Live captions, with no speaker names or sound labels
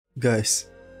Guys,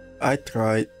 I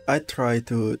try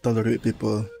to tolerate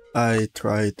people. I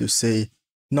try to say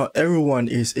not everyone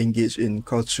is engaged in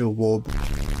culture war.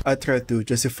 I try to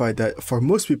justify that for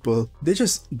most people, they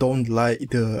just don't like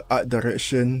the art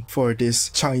direction for this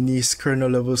Chinese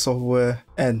kernel level software,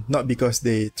 and not because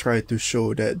they try to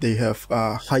show that they have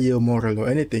a higher moral or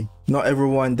anything. Not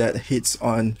everyone that hits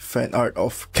on fan art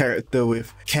of character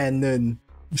with canon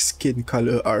skin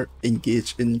color art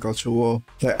engaged in culture war.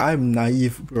 Like, I'm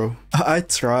naive, bro. I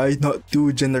try not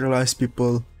to generalize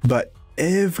people, but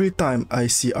every time I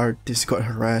see artists got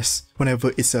harassed,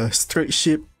 whenever it's a straight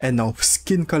ship and now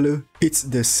skin color, it's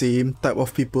the same type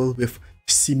of people with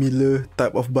similar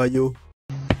type of bio.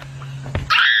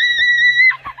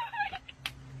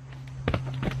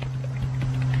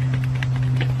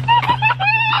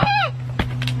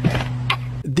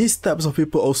 These types of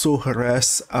people also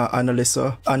harass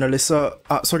Analisa.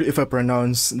 Sorry if I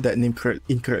pronounce that name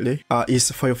incorrectly,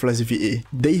 is Firefly's VA.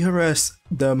 They harass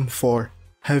them for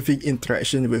having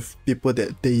interaction with people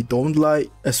that they don't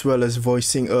like, as well as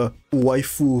voicing a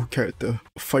waifu character.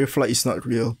 Firefly is not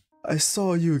real. I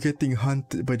saw you getting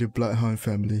hunted by the Bloodhound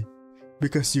family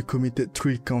because you committed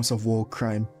 3 counts of war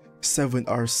crime, 7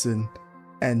 arson,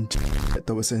 and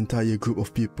towards an entire group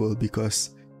of people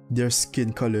because their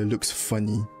skin color looks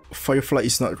funny. Firefly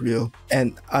is not real,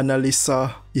 and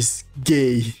Analisa is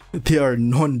gay. They are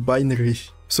non-binary.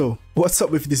 So what's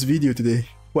up with this video today?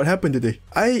 What happened today?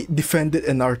 I defended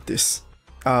an artist,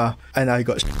 and I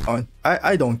got shit on.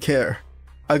 I don't care.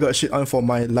 I got shit on for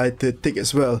my lighter take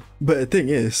as well. But the thing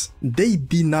is, they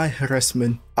deny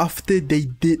harassment after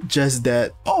they did just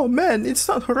that. Oh man, it's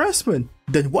not harassment.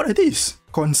 Then what it is?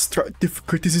 Constructive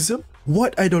criticism?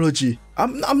 What ideology?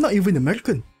 I'm not even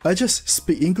American. I just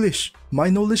speak English. My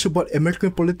knowledge about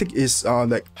American politics is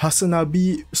like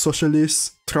Hasanabi,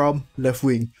 socialist, Trump, left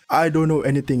wing. I don't know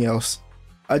anything else.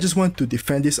 I just want to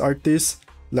defend this artist.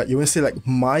 Like, you want to say like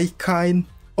my kind?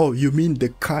 Oh, you mean the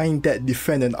kind that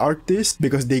defend an artist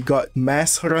because they got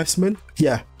mass harassment?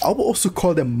 Yeah, I will also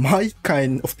call them my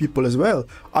kind of people as well.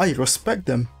 I respect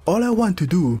them. All I want to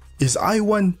do is I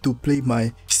want to play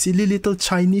my silly little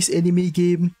Chinese anime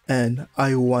game, and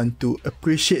I want to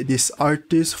appreciate this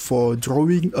artist for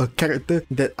drawing a character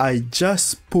that I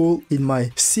just pulled in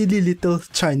my silly little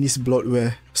Chinese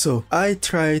bloatware. So I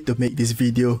try to make this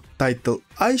video titled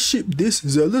I ship this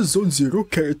Zenless Zone 0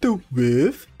 character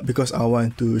with, because I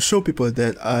want to show people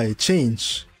that I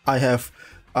change. I have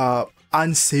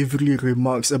unsavory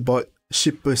remarks about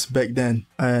shippers back then,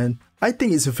 and I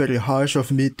think it's very harsh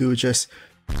of me to just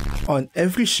on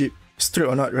every ship, straight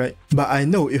or not, right? But I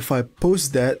know if I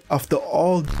post that, after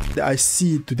all that I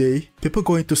see today, people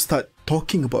going to start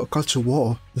talking about culture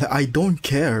war. Like, I don't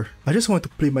care. I just want to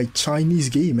play my Chinese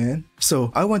game, man.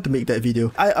 So I want to make that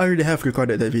video. I already have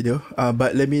recorded that video,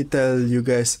 but let me tell you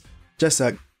guys just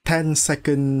a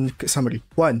 10-second summary.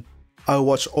 1. I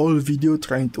watch all video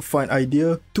trying to find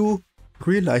idea. 2.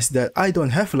 Realize that I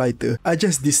don't have lighter. I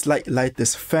just dislike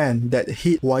lighters fan that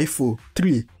hate waifu.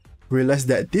 3. Realize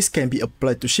that this can be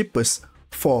applied to shippers.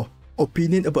 4.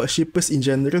 Opinion about shippers in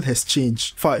general has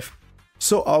changed. 5.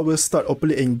 So I will start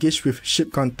openly engaged with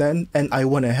ship content, and I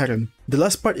want a harem. The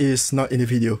last part is not in the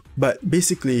video, but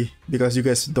basically, because you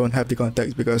guys don't have the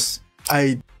context, because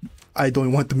I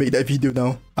don't want to make that video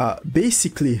now.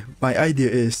 Basically, my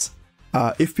idea is,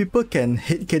 if people can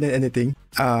hate canon anything,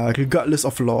 regardless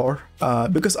of lore,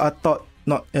 because I thought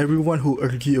not everyone who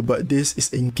argue about this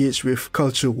is engaged with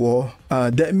culture war.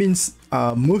 That means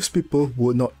most people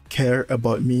would not care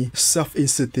about me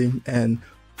self-inserting and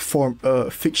form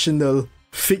a fictional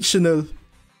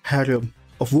harem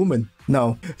of women.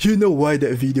 Now, you know why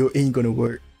that video ain't gonna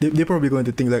work. They're probably going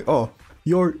to think like, oh,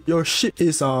 your ship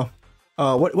is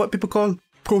what people call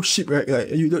pro ship, right? Like,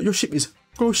 your ship is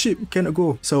pro ship, cannot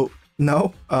go. So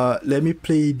now let me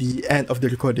play the end of the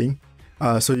recording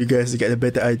so you guys get a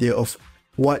better idea of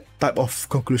what type of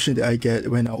conclusion that I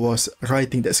get when I was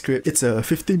writing that script. It's a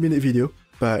 15-minute video,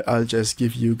 but I'll just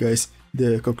give you guys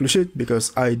the conclusion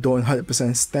because I don't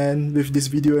 100% stand with this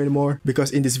video anymore,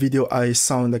 because in this video I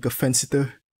sound like a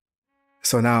fence-sitter.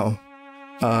 So now,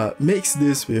 mix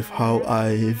this with how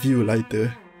I view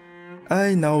lighter.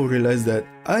 I now realize that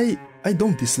I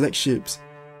don't dislike ships.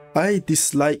 I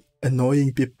dislike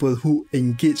annoying people who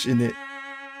engage in it.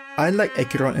 I like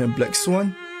Acheron and Black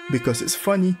Swan because it's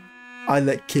funny. I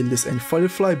like Killers and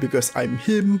Firefly because I'm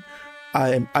him.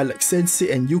 I like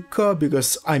Sensei and Yuka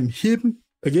because I'm him.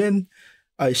 Again,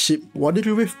 I ship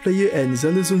Watery Wave player and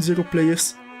Zenless Zone 0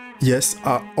 players. Yes,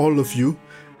 all of you.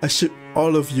 I ship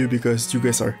all of you because you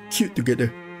guys are cute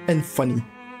together and funny.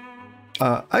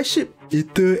 I ship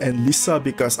Richter and Lisa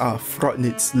because Fraud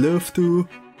needs love too.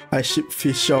 I ship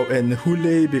Fish Out and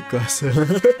Hule because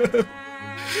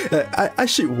I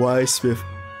ship Wise with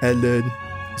Alan,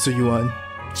 Zuyuan,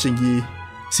 Shingi,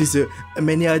 Caesar, and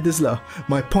many others lah.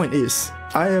 My point is,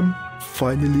 I am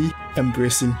finally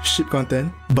embracing ship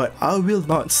content, but I will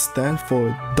not stand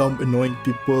for dumb annoying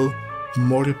people,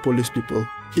 moral police people.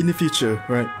 In the future,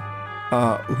 right?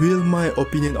 Will my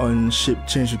opinion on ship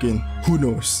change again? Who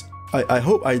knows? I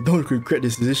hope I don't regret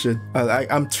this decision.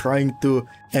 I'm trying to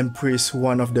embrace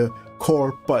one of the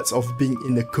core parts of being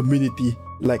in the community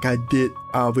like I did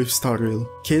with Star Rail.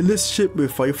 Kayla's ship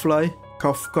with Firefly,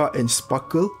 Kafka and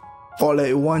Sparkle all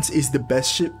at once is the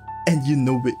best ship, and you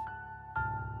know it.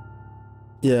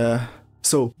 Yeah,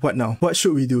 so what now? What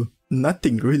should we do?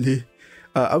 Nothing really.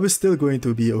 I was still going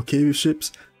to be okay with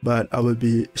ships, but I will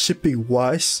be shipping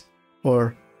Wise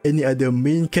or any other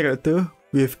main character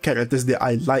with characters that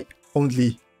I like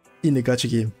only in the gacha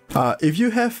game. If you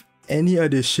have any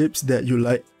other ships that you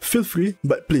like, feel free,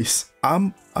 but please,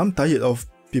 I'm tired of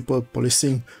people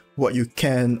policing what you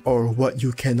can or what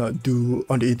you cannot do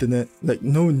on the internet. Like,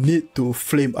 no need to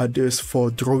flame others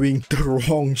for drawing the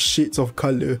wrong shades of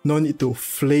color. No need to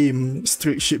flame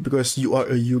Street Ship because you are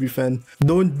a Yuri fan.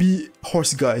 Don't be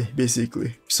horse guy,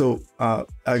 basically. So I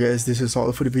guess this is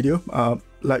all for the video.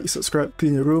 Like, subscribe,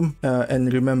 clean your room,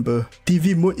 and remember,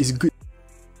 TV mode is good.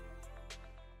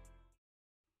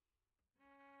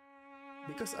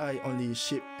 Because I only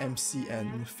ship MC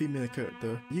and female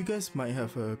character, you guys might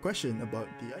have a question about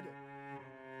the other.